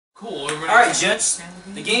Cool. Alright, gents.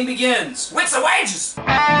 The game begins. Wits of wages!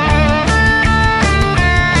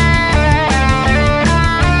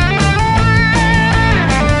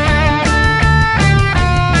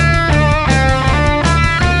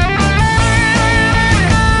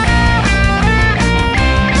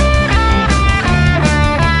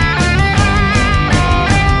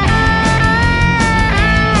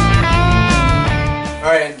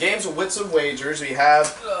 Alright, in games of Wits of Wagers, we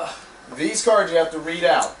have these cards you have to read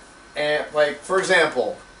out. And, like, for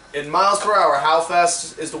example, in miles per hour, how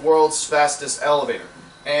fast is the world's fastest elevator?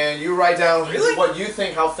 And you write down what you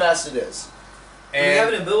think how fast it is. And do we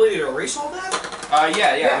have an ability to erase all that?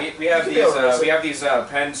 Yeah. We have these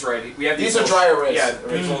pens right. We have these are dry erase. Yeah,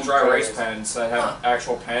 these little dry erase pens that have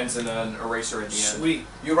actual pens and an eraser at the end. Sweet.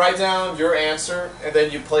 You write down your answer and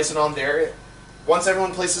then you place it on there. Once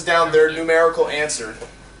everyone places down their numerical answer,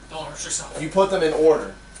 don't hurt yourself. You put them in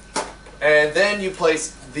order, and then you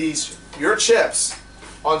place your chips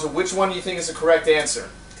onto which one you think is the correct answer.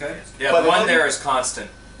 Okay. Yeah, but one there is constant.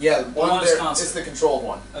 Yeah, one there is the controlled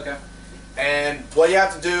one. Okay. And what you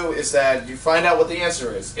have to do is that you find out what the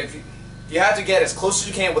answer is. If you have to get as close as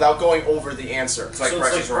you can without going over the answer. It's like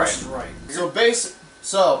Price is Right.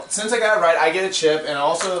 So since I got it right, I get a chip, and I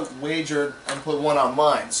also wagered and put one on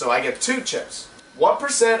mine, so I get 2 chips. What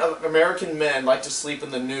percent of American men like to sleep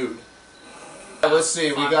in the nude? Let's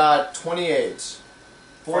see, we got 28,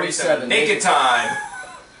 47, naked time,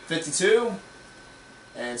 52,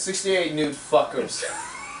 and 68 nude fuckers.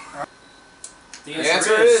 The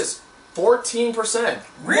answer is 14%.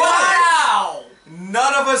 Really? Wow!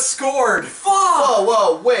 None of us scored. Fuck!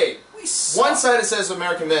 Whoa, wait. We suck. One side it says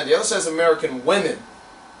American men, the other says American women.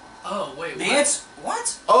 Oh, wait, the answer?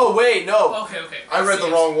 What? Oh, wait, no. Okay. I read the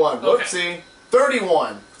wrong one. Whoopsie.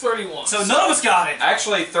 31. 31. So none of us got it.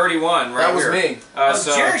 Actually, 31 right here. That was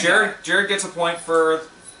me. So Jared gets a point for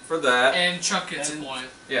that. And Chuck gets a point.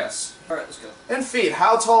 Yes. All right, let's go. In feet,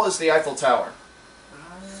 how tall is the Eiffel Tower?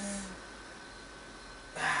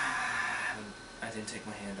 I didn't take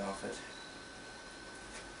my hand off it.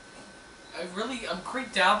 I'm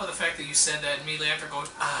creeped out by the fact that you said that immediately after going,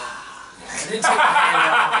 I didn't take my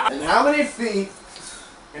hand off. And how many feet?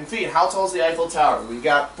 In feet, how tall is the Eiffel Tower? We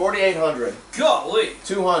got 4,800. Golly!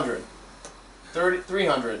 200.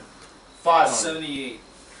 300. 500. 78.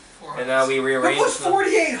 400. And now we rearrange. What's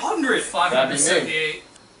 4,800? 578.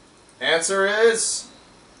 Answer is.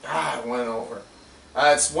 I went over.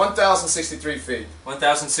 It's 1,063 feet.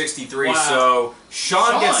 1,063. Wow. So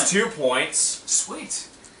Sean gets 2 points. Sweet.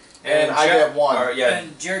 And I get 1.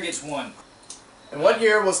 And Jared gets 1. And what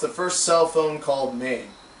year was the first cell phone call made?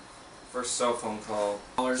 First cell phone call.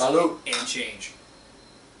 Salute. And change.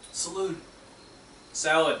 Salute.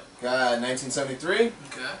 Salad. 1973. Okay.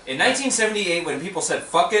 In 1978, when people said,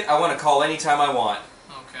 fuck it, I want to call anytime I want.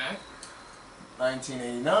 Okay.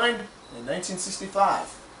 1989 and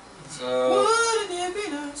 1965. So... Wouldn't it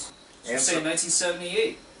be nice? So say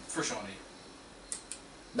 1978 for Shawnee.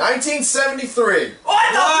 1973.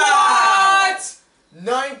 What?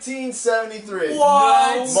 1973.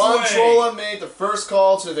 What? Montrola made the first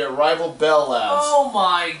call to their rival Bell Labs. Oh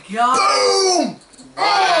my god. Boom!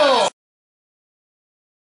 Oh!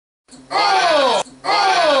 Oh!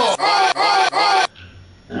 Oh!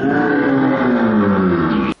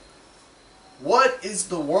 What is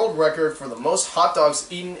the world record for the most hot dogs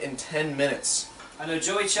eaten in 10 minutes? I know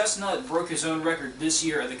Joey Chestnut broke his own record this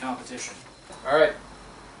year at the competition. Alright.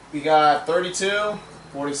 We got 32,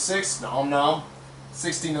 46, nom nom,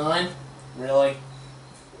 69, really,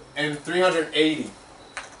 and 380. You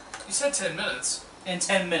said 10 minutes. In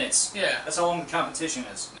 10 minutes. Yeah. That's how long the competition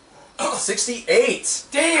is. 68!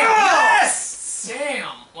 Damn! Yes! Damn!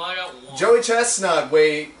 Well, I got 1. Joey Chestnut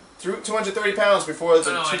weighed 230 pounds before the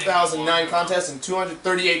 2009 contest and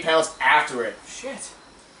 238 pounds after it. Shit.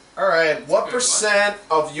 Alright, what percent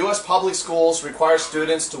of U.S. public schools require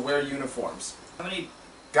students to wear uniforms? How many?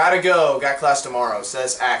 Gotta go, got class tomorrow,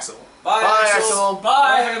 says Axel. Bye, Axel.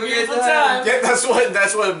 Bye, have a beautiful time. Yeah, that's what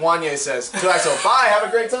Wanye says to Axel. Bye, have a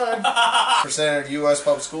great time. Percent of U.S.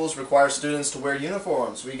 public schools require students to wear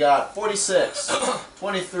uniforms. We got 46,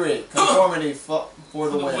 23, conformity for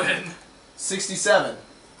the win. 67,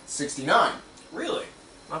 69. Really?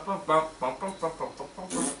 Guys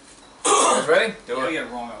ready? Do it. If I get it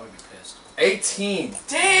wrong, I would be pissed. 18.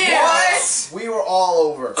 Damn! What? We were all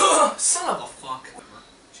over. Son of a fuck.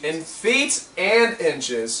 In feet and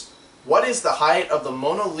inches, what is the height of the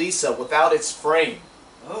Mona Lisa without its frame?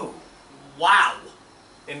 Oh. Wow.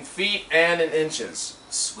 In feet and in inches.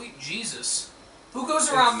 Sweet Jesus. Who goes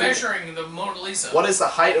around measuring the Mona Lisa? What is the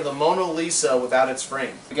height of the Mona Lisa without its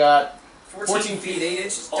frame? We got 14 feet 8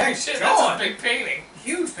 inches. Holy shit, that's a big painting.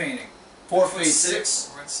 Huge painting. 4 feet 6.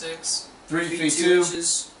 4 and 6. 3 feet 2 2.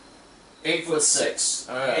 inches. 8 foot 6.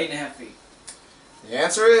 Alright. 8.5 feet. The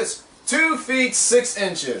answer is 2 feet 6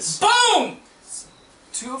 inches. Boom!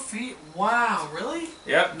 2 feet? Wow, really?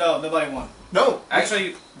 Yep. No, nobody won. No.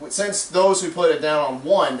 Actually, Since those who put it down on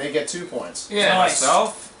 1, they get 2 points. Yeah. Nice.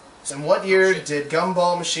 myself. In what year did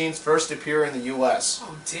gumball machines first appear in the U.S.?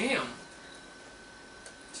 Oh, damn.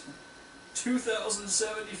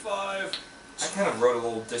 2075. I kind of wrote a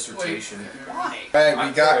little dissertation. Why? Alright, I'm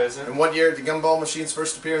we got. present. In what year did gumball machines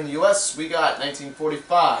first appear in the U.S.? We got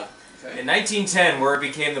 1945. Okay. In 1910, where it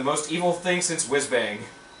became the most evil thing since whiz-bang.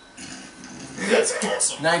 That's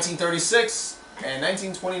awesome. 1936 and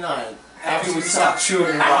 1929. After we stopped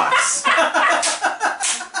chewing rocks.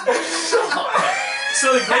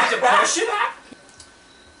 So the Great Depression?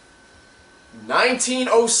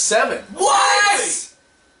 1907. What?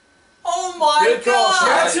 Oh my Good call, god! Sean.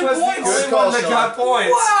 That's That was the points. only Good call, one that Sean. got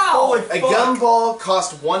points. Wow. Holy A fuck. gumball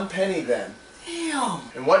cost 1 penny then. Damn.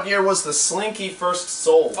 In what year was the Slinky first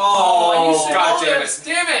sold? Oh, you should God know damn this. it.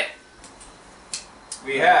 Damn it.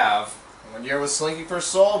 We have. What year was Slinky first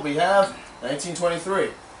sold? We have 1923.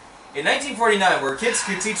 In 1949, where kids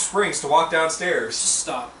could teach Springs to walk downstairs.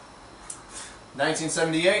 Stop.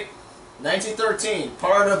 1978. 1913.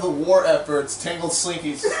 Part of the war efforts, Tangled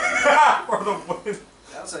Slinkies. Or the win.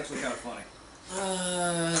 That was actually kind of funny.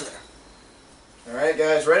 Alright,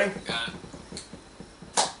 guys, ready? Got it.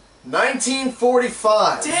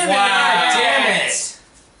 1945. Damn Wow. it! Damn it!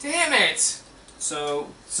 Damn it! So,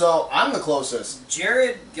 So, I'm the closest.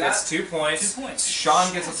 Jared got That's 2 points. 2 points.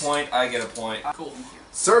 Sean gets a point. I get a point. Cool.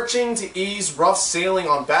 Searching to ease rough sailing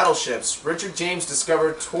on battleships, Richard James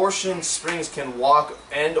discovered torsion springs can walk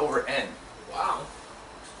end over end. Wow.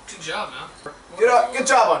 Good job, man. Good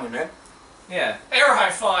job on you, man. Yeah. Air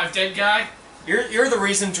high five, dead guy. You're the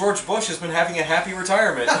reason George Bush has been having a happy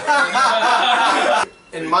retirement.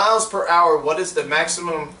 In miles per hour, what is the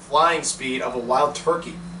maximum flying speed of a wild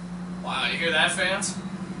turkey? Wow, you hear that, fans?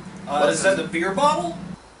 What is is that the beer bottle?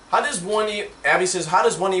 How does one? Abby says, how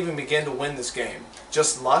does one even begin to win this game?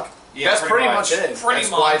 Just luck? Yeah, That's pretty much it. Pretty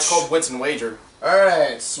That's why much. it's called Wits and Wager.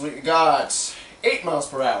 Alright, so we got 8 miles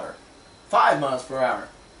per hour, 5 miles per hour,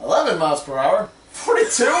 11 miles per hour,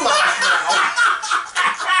 42 miles per hour.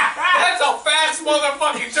 That's a fast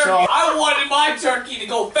motherfucking turkey. So- I wanted my turkey to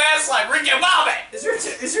go fast like Ricky Bobby. Is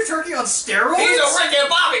your turkey on steroids? He's a Ricky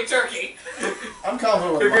Bobby turkey. I'm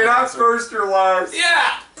confident with If my you're not answer. first, you're last.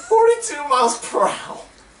 Yeah. 42 miles per hour.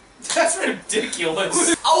 That's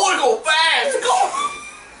ridiculous. I want to go fast. Go.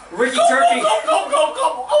 Ricky Go, Turkey. go, go, go, go.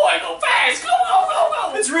 I want to go fast. Go, go, go,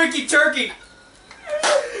 go. It's Ricky Turkey.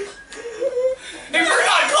 If you're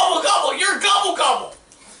not gobble, gobble, you're gobble, gobble.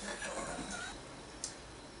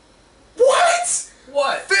 What?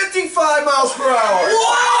 What? 55 miles per hour.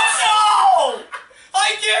 What? No!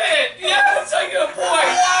 I get it. Yes, I get a point.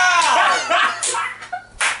 Wow.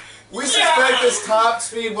 We suspect this top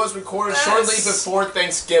speed was recorded shortly before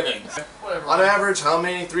Thanksgiving. Whatever. On average, how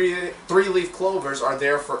many three-leaf clovers are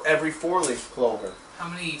there for every 4-leaf clover? How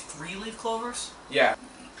many 3-leaf clovers? Yeah.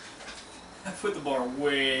 I put the bar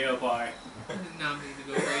way up high. I did not mean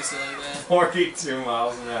to go crazy like that. 42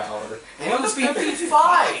 miles an hour. It was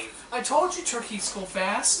 55. I told you turkeys go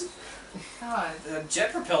fast. God.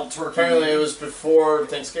 Jet-propelled turkey. Apparently it was before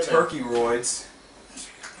Thanksgiving. Turkey roids.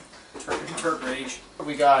 Turk rage.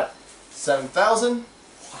 We got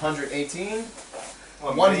 7,118,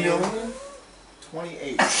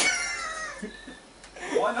 1,028,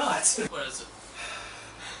 Why not? What is it?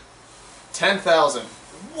 10,000.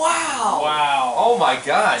 Wow. Wow. Oh my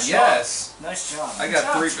god, yes. Nice job. I Good got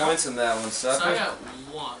job, 3 Sean. points in that one, So I sucker. got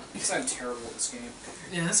 1. Because I'm terrible at this game.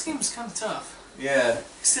 Yeah, this game is kind of tough. Yeah.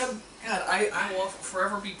 Except, God, I will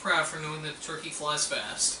forever be proud for knowing that turkey flies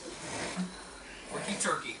fast. Ricky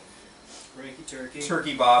Turkey. Ricky Turkey.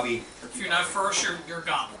 Turkey Bobby. If you're not first, you're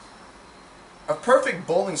gobble. A perfect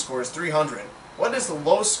bowling score is 300. What is the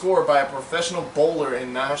lowest score by a professional bowler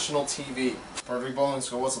in national TV? Perfect bowling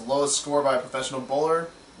score. What's the lowest score by a professional bowler?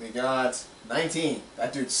 We got 19.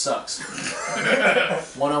 That dude sucks.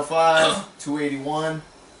 105, 281,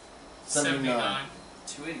 79.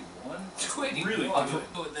 281? 281. Really good.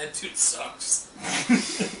 Oh, that dude sucks.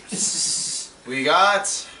 We got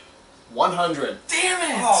 100. Damn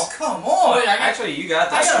it! Oh, come on! Wait, I got, Actually, you got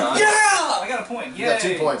that, I got Sean. yeah! I got a point. You Yay! got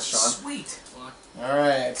 2 points, Sean. Sweet.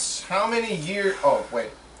 Alright. How many years... Oh, wait.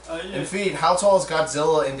 Yeah. In feet, how tall is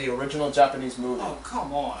Godzilla in the original Japanese movie? Oh,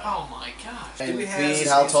 come on. Oh my gosh. In we have feet,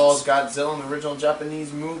 some how tall is answers? Godzilla in the original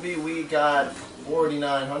Japanese movie? We got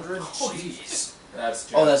 4,900. Oh, jeez.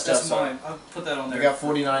 That's Oh, that's That's just sorry. mine. I'll put that on there. We got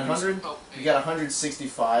 4,900. Oh, We got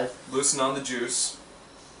 165. Loosen on the juice.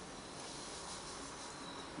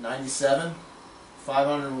 97,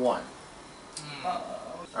 501.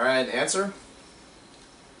 Alright, answer?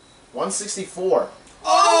 164.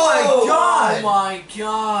 Oh my god! Oh my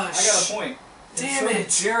gosh! I got a point. Damn it,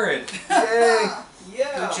 Jared. Yay!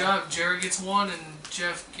 Yeah. Good job. Jared gets one and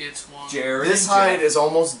Jeff gets one. Jared. This height is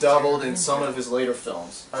almost doubled in some of his later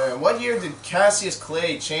films. Alright, what year did Cassius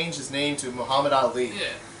Clay change his name to Muhammad Ali?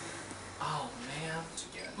 Yeah. Oh man.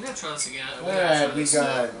 We're gonna try this again. Alright, we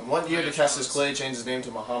got, what year did Cassius Clay change his name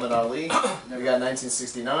to Muhammad Ali? We got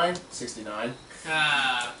 1969, 69,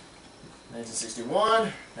 Ah. 1961,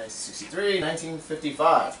 1963,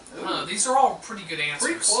 1955. Huh, these are all pretty good answers.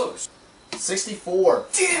 Pretty close. 64.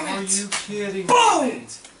 Damn Are it! you kidding Boom! me?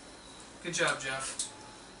 Good job, Jeff.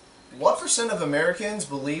 What percent of Americans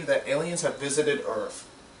believe that aliens have visited Earth?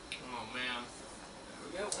 Oh man.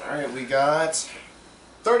 There we go. Alright, we got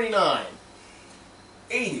 39,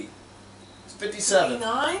 80, 57,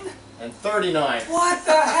 9? and 39. What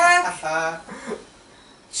the heck?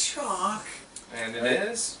 Chalk. And it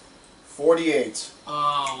is. 48.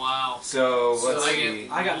 Oh wow. So So let's I see.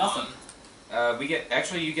 get I got nothing. We get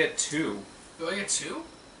actually you get 2. Do I get 2?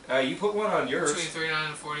 You put one on yours. Between 39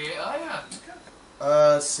 and 48. Oh yeah. Okay.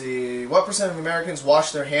 Let's see. What percent of Americans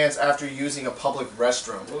wash their hands after using a public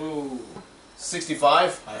restroom? Ooh.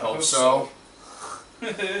 65? I hope hope so.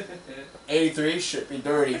 83? Should be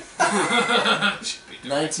dirty. Should be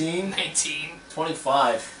 19? 19.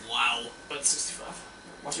 25. Wow. But 65.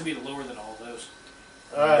 Watch it be lower than all those.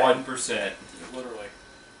 Alright. 1%. Literally.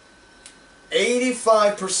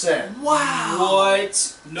 85%. Wow.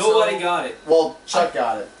 What? Nobody So- got it. Well, Chuck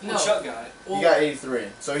got it. Well, Chuck got it. He got 83.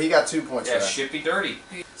 So he got 2 points Yeah, for that. shit be dirty.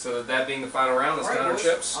 So that being the final round, let's count our boys.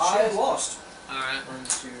 chips. I lost. Alright. 1,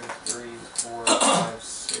 2, 3, 4, 5,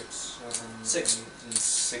 6, 7, 6. 8, and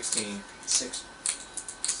 16. 6.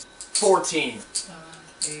 14.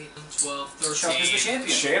 8, 12, 13. Chuck is the champion.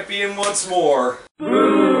 Champion once more.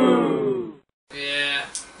 Yeah.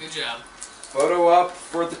 Good job. Photo up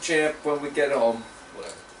for the champ when we get home.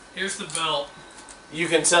 Whatever. Here's the belt. You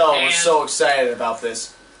can tell we're And- so excited about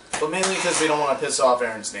this. But mainly because we don't want to piss off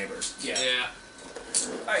Aaron's neighbors. Yeah. Yeah.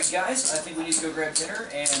 Alright, guys, I think we need to go grab dinner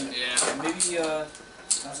and Yeah. maybe, I was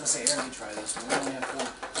gonna say Aaron can try this, but we only have 4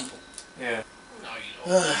 people. Yeah. No,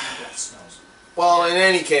 you don't. That smells. Well, in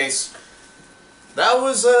any case, that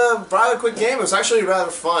was rather quick game. It was actually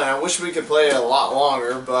rather fun. I wish we could play it a lot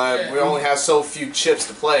longer, but we only have so few chips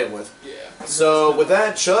to play with. Yeah. So with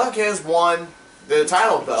that, Chuck has won the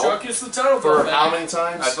title belt. Chuck gets the title for belt how back. many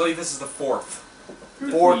times? I believe this is the 4th.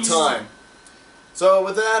 4th time. So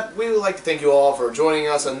with that, we would like to thank you all for joining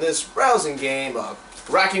us on this rousing game of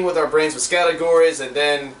racking with our brains with categories and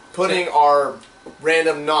then putting our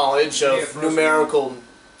random knowledge of numerical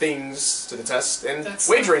things to the test and That's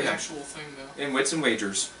wagering not the them. actual thing, though. In Wits and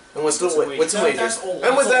Wagers. And what's Wits and wagers. wagers. That's old.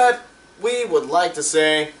 And with That's that, we would like to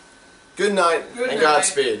say good night Good and night.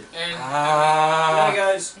 Godspeed. And Alright,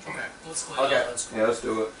 guys. okay, let's clean Okay. up. Yeah, let's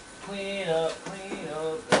do it. Clean up,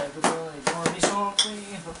 everybody. Barney song,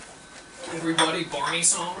 clean up. Everybody, Barney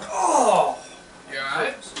song. Oh! You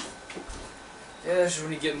alright? Yeah, it's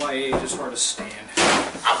when you get my age, it's hard to stand.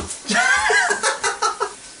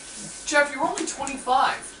 Jeff, you're only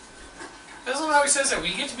 25. That's not how he says that.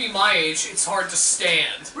 When you get to be my age, it's hard to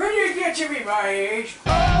stand. When you get to be my age.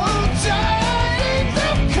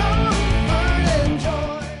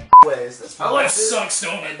 Ways, Oh, that sucks,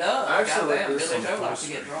 don't it? It does. Actually, Goddamn, there's Billy some Joe likes to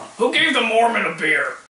get drunk. Who gave the Mormon a beer?